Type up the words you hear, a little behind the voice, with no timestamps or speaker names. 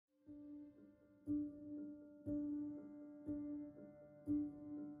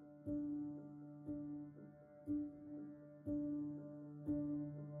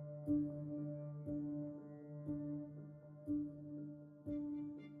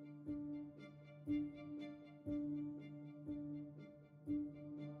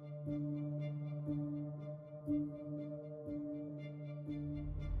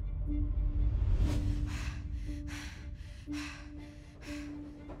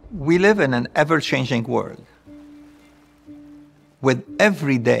We live in an ever-changing world. With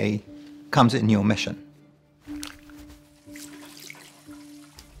every day comes a new mission.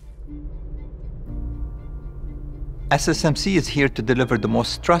 SSMC is here to deliver the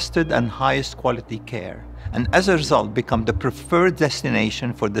most trusted and highest quality care, and as a result become the preferred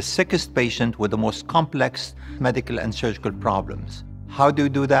destination for the sickest patient with the most complex medical and surgical problems. How do we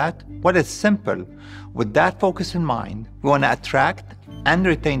do that? Well, it's simple. With that focus in mind, we want to attract and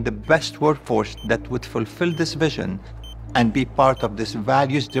retain the best workforce that would fulfill this vision and be part of this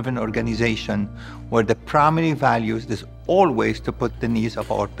values-driven organization where the primary values is always to put the needs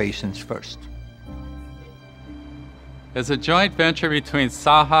of our patients first. As a joint venture between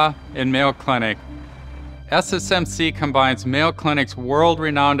SEHA and Mayo Clinic, SSMC combines Mayo Clinic's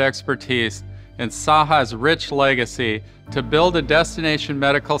world-renowned expertise and SEHA's rich legacy to build a destination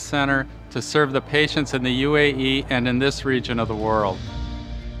medical center to serve the patients in the UAE and in this region of the world.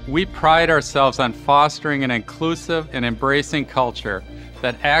 We pride ourselves on fostering an inclusive and embracing culture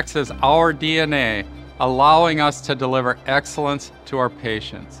that acts as our DNA, allowing us to deliver excellence to our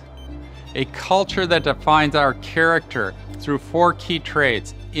patients. A culture that defines our character through 4 key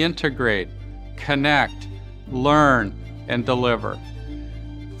traits: integrate, connect, learn, and deliver.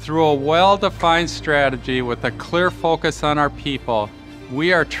 Through a well-defined strategy with a clear focus on our people,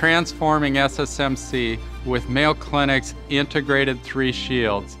 we are transforming SSMC with Mayo Clinic's integrated 3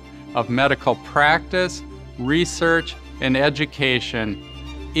 shields of medical practice, research, and education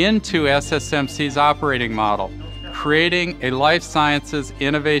into SSMC's operating model, creating a life sciences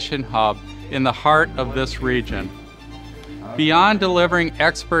innovation hub in the heart of this region. Beyond delivering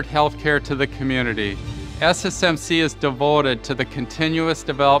expert healthcare to the community, SSMC is devoted to the continuous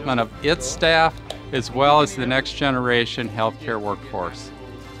development of its staff as well as the next generation healthcare workforce.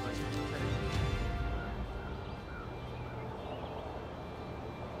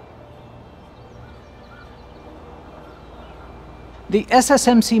 The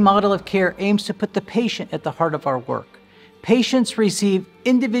SSMC model of care aims to put the patient at the heart of our work. Patients receive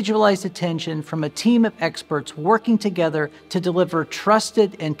individualized attention from a team of experts working together to deliver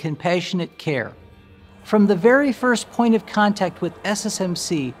trusted and compassionate care. From the very first point of contact with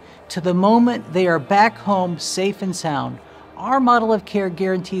SSMC to the moment they are back home safe and sound, our model of care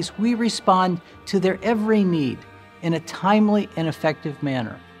guarantees we respond to their every need in a timely and effective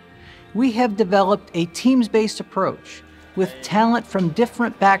manner. We have developed a teams-based approach with talent from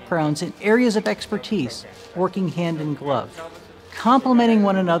different backgrounds and areas of expertise working hand in glove, complementing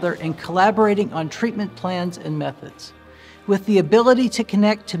one another and collaborating on treatment plans and methods. With the ability to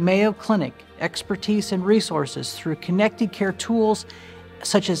connect to Mayo Clinic expertise and resources through connected care tools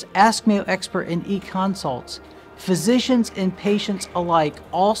such as Ask Mayo Expert and e-consults, physicians and patients alike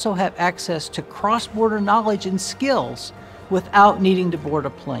also have access to cross-border knowledge and skills without needing to board a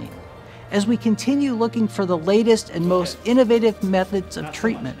plane. As we continue looking for the latest and most innovative methods of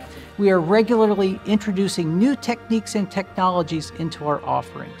treatment, we are regularly introducing new techniques and technologies into our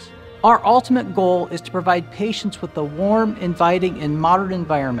offerings. Our ultimate goal is to provide patients with a warm, inviting, and modern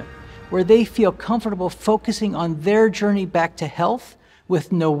environment where they feel comfortable focusing on their journey back to health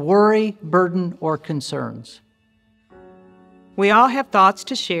with no worry, burden, or concerns. We all have thoughts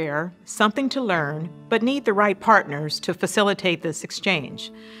to share, something to learn, but need the right partners to facilitate this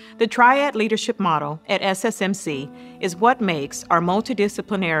exchange. The Triad leadership model at SSMC is what makes our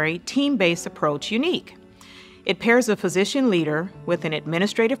multidisciplinary, team-based approach unique. It pairs a physician leader with an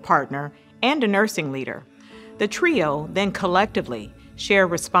administrative partner and a nursing leader. The trio then collectively share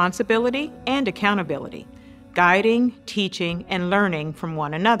responsibility and accountability, guiding, teaching, and learning from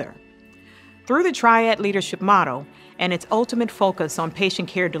one another. Through the Triad leadership model and its ultimate focus on patient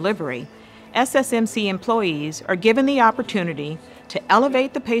care delivery, SSMC employees are given the opportunity to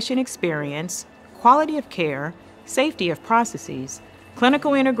elevate the patient experience, quality of care, safety of processes,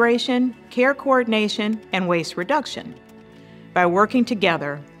 clinical integration, care coordination, and waste reduction. By working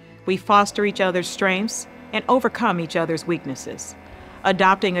together, we foster each other's strengths and overcome each other's weaknesses,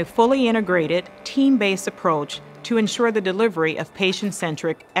 adopting a fully integrated, team-based approach to ensure the delivery of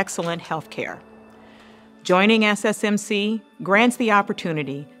patient-centric, excellent healthcare. Joining SSMC grants the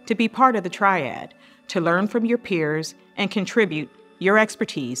opportunity to be part of the Triad, to learn from your peers and contribute your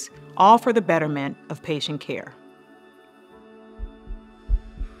expertise, all for the betterment of patient care.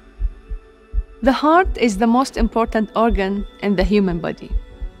 The heart is the most important organ in the human body.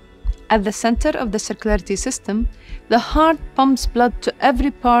 At the center of the circulatory system, the heart pumps blood to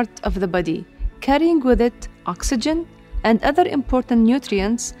every part of the body, carrying with it oxygen and other important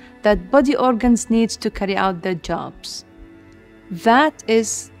nutrients that body organs need to carry out their jobs. That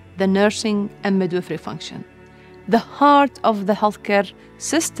is the nursing and midwifery function. the heart of the healthcare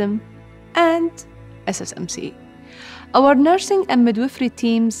system, and SSMC. Our nursing and midwifery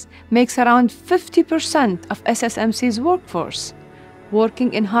teams makes around 50% of SSMC's workforce,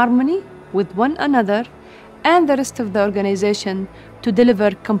 working in harmony with one another and the rest of the organization to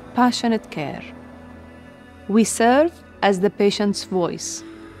deliver compassionate care. We serve as the patient's voice,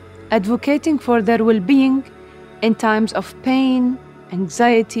 advocating for their well-being in times of pain,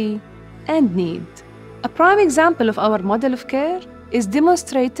 anxiety, and need. A prime example of our model of care is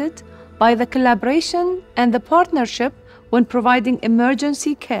demonstrated by the collaboration and the partnership when providing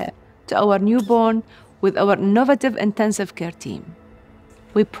emergency care to our newborn with our innovative intensive care team.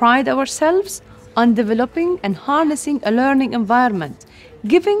 We pride ourselves on developing and harnessing a learning environment,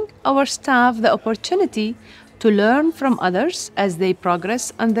 giving our staff the opportunity to learn from others as they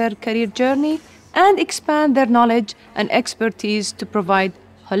progress on their career journey and expand their knowledge and expertise to provide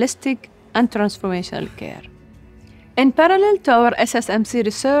holistic and transformational care. In parallel to our SSMC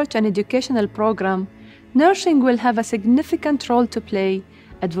research and educational program, nursing will have a significant role to play,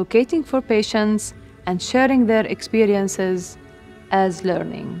 advocating for patients and sharing their experiences as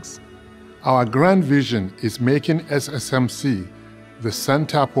learnings. Our grand vision is making SSMC the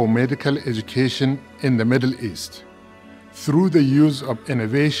Center for Medical Education in the Middle East through the use of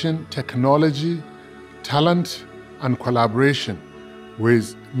innovation, technology, talent, and collaboration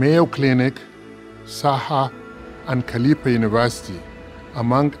with Mayo Clinic, SEHA, and Khalifa University,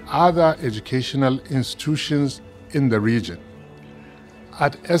 among other educational institutions in the region.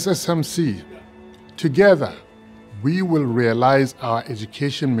 At SSMC, together, we will realize our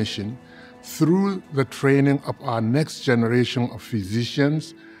education mission through the training of our next generation of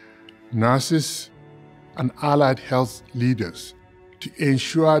physicians, nurses, and allied health leaders to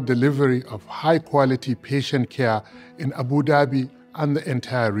ensure delivery of high-quality patient care in Abu Dhabi and the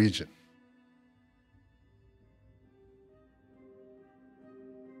entire region.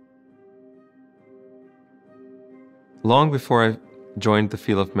 Long before I joined the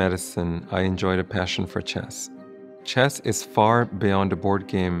field of medicine, I enjoyed a passion for chess. Chess is far beyond a board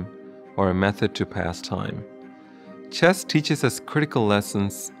game or a method to pass time. Chess teaches us critical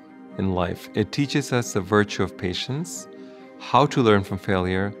lessons in life. It teaches us the virtue of patience, how to learn from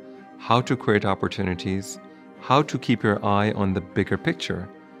failure, how to create opportunities, how to keep your eye on the bigger picture,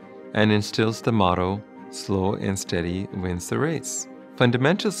 and instills the motto, slow and steady wins the race.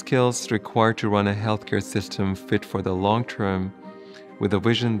 Fundamental skills required to run a healthcare system fit for the long term, with a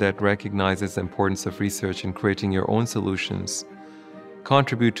vision that recognizes the importance of research in creating your own solutions,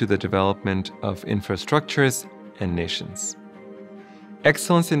 contribute to the development of infrastructures and nations.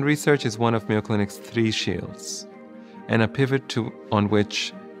 Excellence in research is one of Mayo Clinic's 3 shields, and a pivot on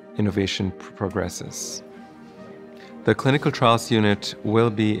which innovation progresses. The Clinical Trials Unit will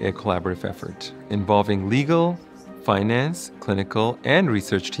be a collaborative effort involving legal, finance, clinical, and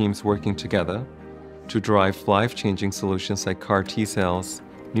research teams working together to drive life-changing solutions like CAR T-cells,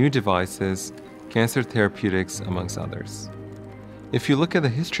 new devices, cancer therapeutics, amongst others. If you look at the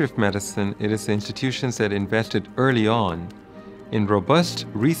history of medicine, it is the institutions that invested early on in robust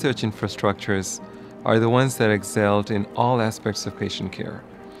research infrastructures are the ones that excelled in all aspects of patient care.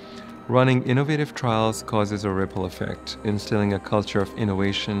 Running innovative trials causes a ripple effect, instilling a culture of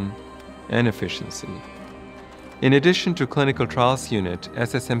innovation and efficiency. In addition to Clinical Trials Unit,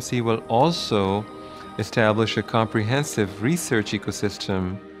 SSMC will also establish a comprehensive research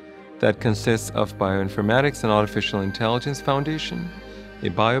ecosystem that consists of Bioinformatics and Artificial Intelligence Foundation, a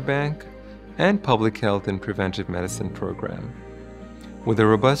biobank, and public health and preventive medicine program. With a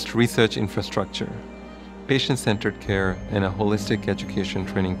robust research infrastructure, patient-centered care, and a holistic education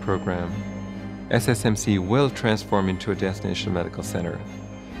training program, SSMC will transform into a destination medical center,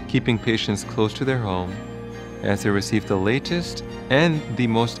 keeping patients close to their home as they receive the latest and the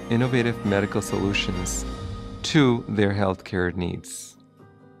most innovative medical solutions to their healthcare needs.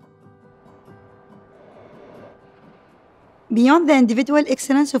 Beyond the individual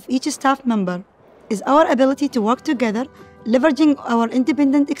excellence of each staff member is our ability to work together, leveraging our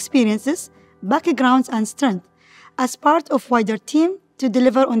independent experiences, backgrounds, and strength as part of a wider team to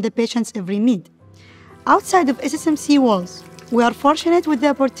deliver on the patient's every need. Outside of SSMC walls, we are fortunate with the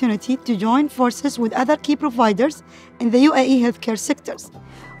opportunity to join forces with other key providers in the UAE healthcare sectors,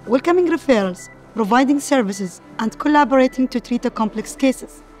 welcoming referrals, providing services, and collaborating to treat the complex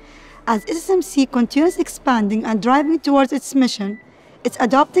cases. As SSMC continues expanding and driving towards its mission, it's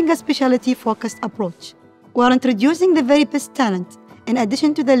adopting a specialty-focused approach. We are introducing the very best talent, in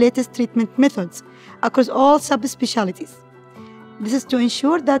addition to the latest treatment methods, across all subspecialties. This is to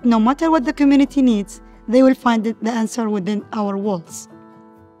ensure that no matter what the community needs, they will find the answer within our walls.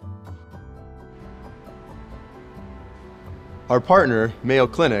 Our partner, Mayo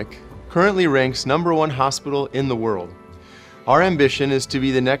Clinic, currently ranks #1 hospital in the world. Our ambition is to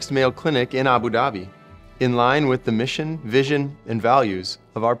be the next Mayo Clinic in Abu Dhabi, in line with the mission, vision, and values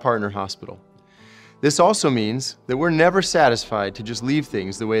of our partner hospital. This also means that we're never satisfied to just leave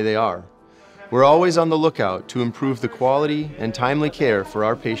things the way they are. We're always on the lookout to improve the quality and timely care for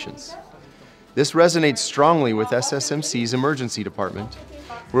our patients. This resonates strongly with SSMC's emergency department,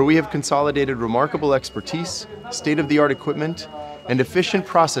 where we have consolidated remarkable expertise, state-of-the-art equipment, and efficient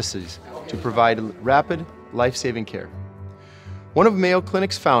processes to provide rapid, life-saving care. One of Mayo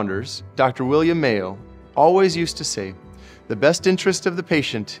Clinic's founders, Dr. William Mayo, always used to say, "The best interest of the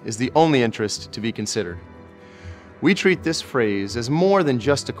patient is the only interest to be considered." We treat this phrase as more than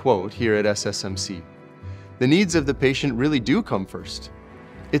just a quote here at SSMC. The needs of the patient really do come first.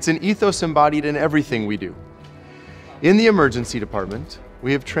 It's an ethos embodied in everything we do. In the emergency department,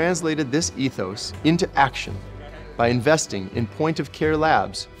 we have translated this ethos into action by investing in point-of-care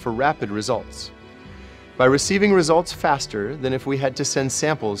labs for rapid results. By receiving results faster than if we had to send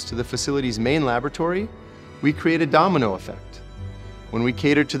samples to the facility's main laboratory, we create a domino effect. When we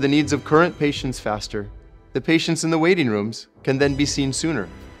cater to the needs of current patients faster, the patients in the waiting rooms can then be seen sooner.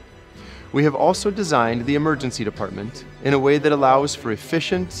 We have also designed the emergency department in a way that allows for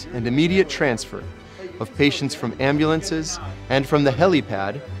efficient and immediate transfer of patients from ambulances and from the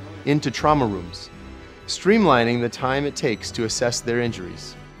helipad into trauma rooms, streamlining the time it takes to assess their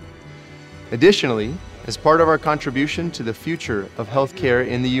injuries. Additionally, as part of our contribution to the future of healthcare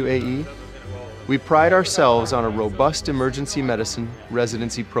in the UAE, we pride ourselves on a robust emergency medicine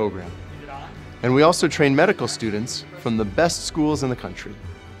residency program. And we also train medical students from the best schools in the country.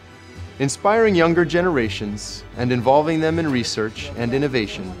 Inspiring younger generations and involving them in research and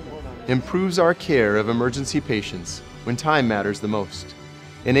innovation improves our care of emergency patients when time matters the most,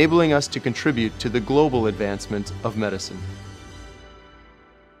 enabling us to contribute to the global advancement of medicine.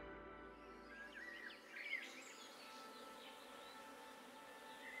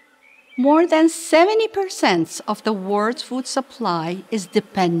 More than 70% of the world's food supply is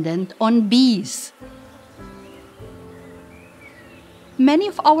dependent on bees. Many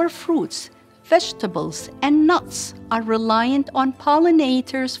of our fruits, vegetables, and nuts are reliant on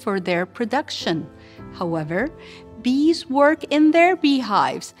pollinators for their production. However, bees work in their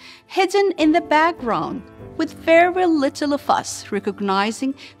beehives, hidden in the background, with very little of us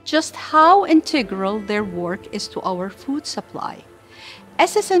recognizing just how integral their work is to our food supply.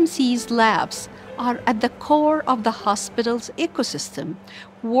 SSMC's labs are at the core of the hospital's ecosystem,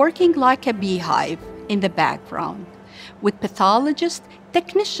 working like a beehive in the background, with pathologists,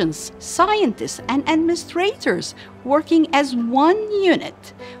 technicians, scientists, and administrators working as one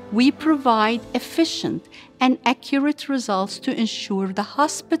unit. We provide efficient and accurate results to ensure the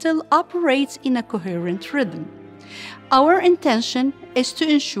hospital operates in a coherent rhythm. Our intention is to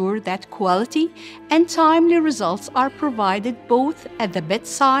ensure that quality and timely results are provided both at the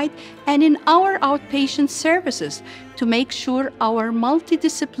bedside and in our outpatient services to make sure our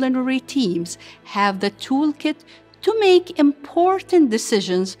multidisciplinary teams have the toolkit to make important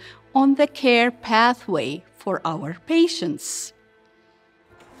decisions on the care pathway for our patients.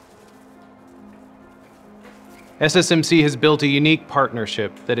 SSMC has built a unique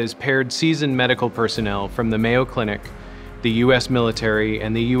partnership that has paired seasoned medical personnel from the Mayo Clinic, the U.S. military,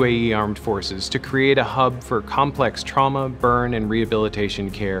 and the UAE Armed Forces to create a hub for complex trauma, burn, and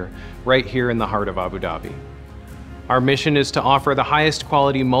rehabilitation care right here in the heart of Abu Dhabi. Our mission is to offer the highest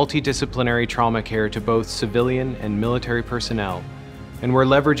quality multidisciplinary trauma care to both civilian and military personnel, and we're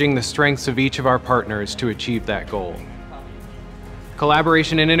leveraging the strengths of each of our partners to achieve that goal.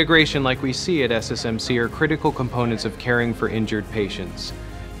 Collaboration and integration like we see at SSMC are critical components of caring for injured patients,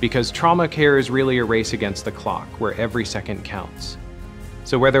 because trauma care is really a race against the clock where every second counts.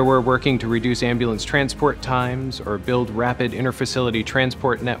 So whether we're working to reduce ambulance transport times or build rapid interfacility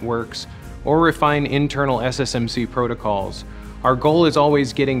transport networks or refine internal SSMC protocols, our goal is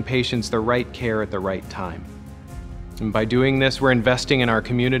always getting patients the right care at the right time. And by doing this, we're investing in our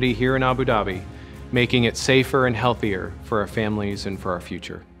community here in Abu Dhabi, making it safer and healthier for our families and for our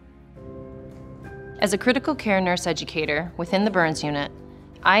future. As a critical care nurse educator within the burns unit,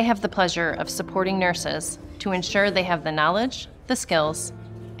 I have the pleasure of supporting nurses to ensure they have the knowledge, the skills,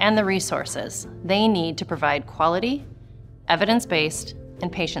 and the resources they need to provide quality, evidence-based,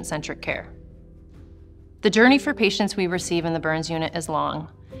 and patient-centric care. The journey for patients we receive in the burns unit is long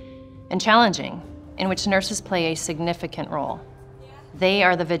and challenging, in which nurses play a significant role. They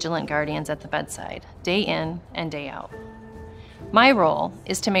are the vigilant guardians at the bedside, day in and day out. My role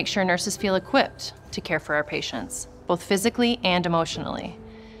is to make sure nurses feel equipped to care for our patients, both physically and emotionally.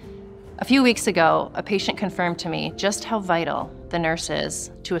 A few weeks ago, a patient confirmed to me just how vital the nurse is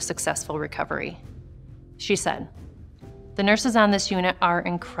to a successful recovery. She said, "The nurses on this unit are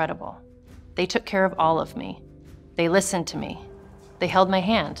incredible. They took care of all of me. They listened to me. They held my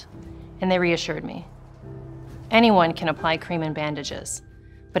hand, and they reassured me." Anyone can apply cream and bandages,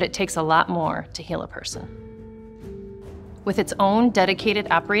 but it takes a lot more to heal a person. With its own dedicated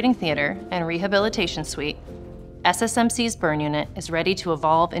operating theater and rehabilitation suite, SSMC's burn unit is ready to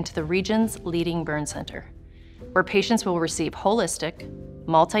evolve into the region's leading burn center, where patients will receive holistic,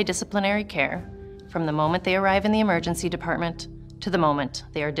 multidisciplinary care from the moment they arrive in the emergency department to the moment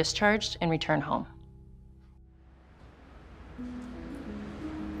they are discharged and return home.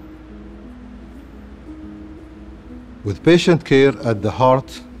 With patient care at the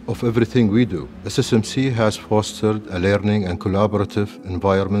heart of everything we do, SSMC has fostered a learning and collaborative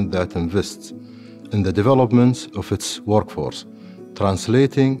environment that invests in the development of its workforce,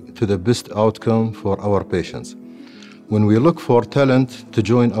 translating to the best outcome for our patients. When we look for talent to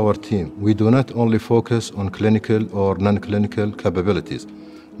join our team, we do not only focus on clinical or non-clinical capabilities,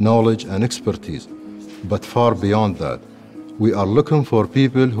 knowledge and expertise, but far beyond that. We are looking for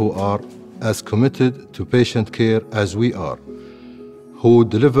people who are as committed to patient care as we are, who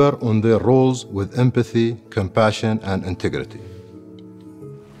deliver on their roles with empathy, compassion, and integrity.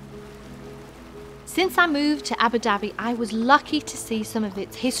 Since I moved to Abu Dhabi, I was lucky to see some of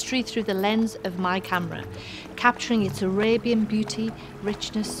its history through the lens of my camera, capturing its Arabian beauty,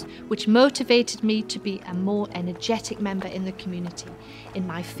 richness, which motivated me to be a more energetic member in the community, in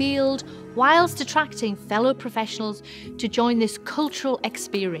my field, whilst attracting fellow professionals to join this cultural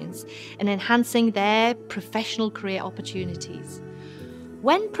experience and enhancing their professional career opportunities.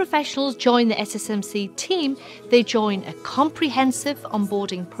 When professionals join the SSMC team, they join a comprehensive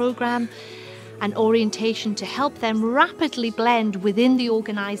onboarding program and orientation to help them rapidly blend within the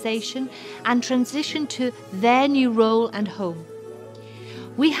organisation and transition to their new role and home.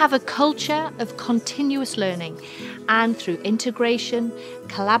 We have a culture of continuous learning, and through integration,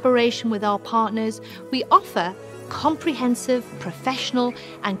 collaboration with our partners, we offer comprehensive professional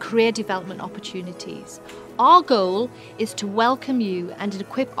and career development opportunities. Our goal is to welcome you and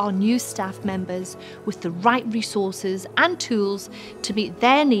equip our new staff members with the right resources and tools to meet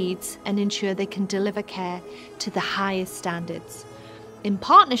their needs and ensure they can deliver care to the highest standards. In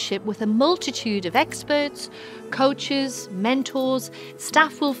partnership with a multitude of experts, coaches, mentors,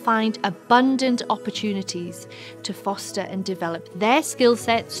 staff will find abundant opportunities to foster and develop their skill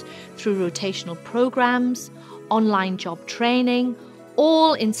sets through rotational programs, online job training,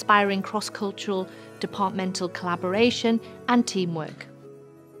 all inspiring cross-cultural departmental collaboration and teamwork.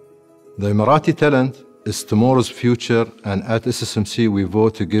 The Emirati talent is tomorrow's future, and at SSMC we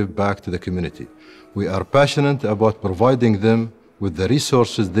vote to give back to the community. We are passionate about providing them with the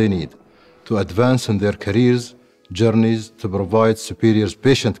resources they need to advance in their careers, journeys to provide superior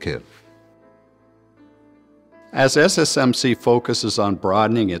patient care. As SSMC focuses on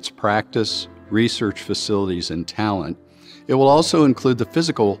broadening its practice, research facilities, and talent, it will also include the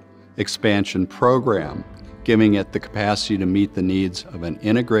physical expansion program, giving it the capacity to meet the needs of an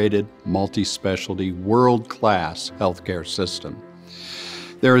integrated, multi-specialty, world-class healthcare system.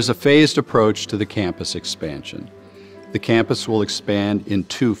 There is a phased approach to the campus expansion. The campus will expand in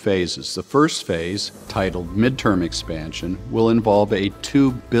 2 phases. The first phase, titled Midterm Expansion, will involve a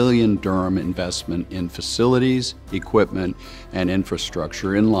 2 billion dirham investment in facilities, equipment, and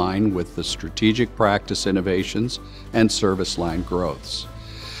infrastructure in line with the strategic practice innovations and service line growths.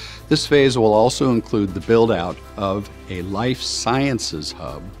 This phase will also include the build-out of a life sciences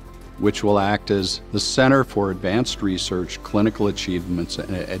hub, which will act as the center for advanced research, clinical achievements,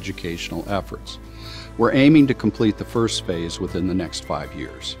 and educational efforts. We're aiming to complete the first phase within the next 5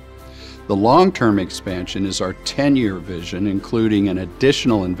 years. The long-term expansion is our 10-year vision, including an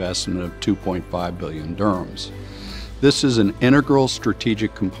additional investment of 2.5 billion dirhams. This is an integral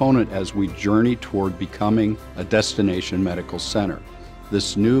strategic component as we journey toward becoming a destination medical center.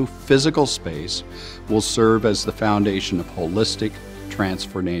 This new physical space will serve as the foundation of holistic,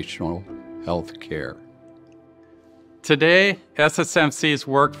 transformational health care. Today, SSMC's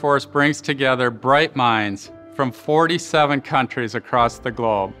workforce brings together bright minds from 47 countries across the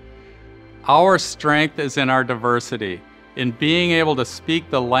globe. Our strength is in our diversity, in being able to speak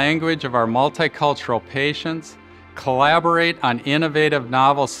the language of our multicultural patients, collaborate on innovative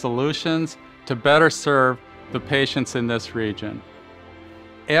novel solutions to better serve the patients in this region.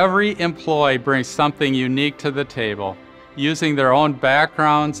 Every employee brings something unique to the table, using their own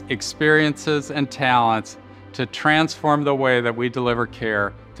backgrounds, experiences, and talents to transform the way that we deliver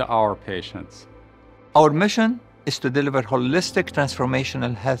care to our patients. Our mission is to deliver holistic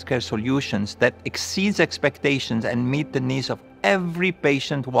transformational healthcare solutions that exceeds expectations and meet the needs of every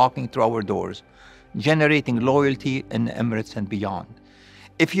patient walking through our doors, generating loyalty in Emirates and beyond.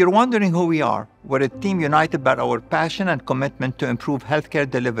 If you're wondering who we are, we're a team united by our passion and commitment to improve healthcare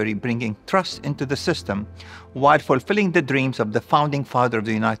delivery, bringing trust into the system while fulfilling the dreams of the founding father of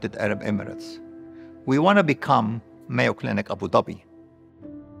the United Arab Emirates. We want to become Mayo Clinic Abu Dhabi.